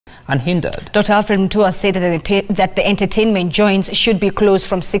Unhindered. Dr Alfred Mutua said that the entertainment joints should be closed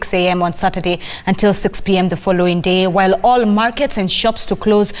from 6 a.m. on Saturday until 6 p.m. the following day, while all markets and shops to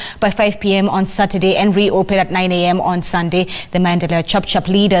close by 5 p.m. on Saturday and reopen at 9 a.m. on Sunday. The Mandela Chop Chop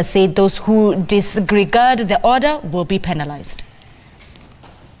leader said those who disregard the order will be penalized.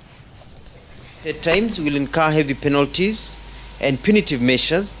 At times, we will incur heavy penalties and punitive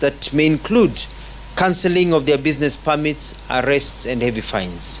measures that may include cancelling of their business permits, arrests, and heavy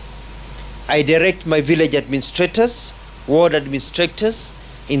fines. I direct my village administrators, ward administrators,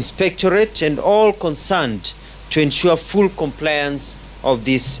 inspectorate, and all concerned to ensure full compliance of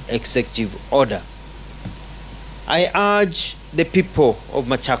this executive order. I urge the people of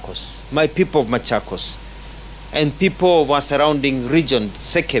Machakos, my people of Machakos, and people of our surrounding region,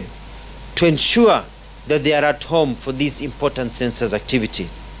 Sekeb, to ensure that they are at home for this important census activity.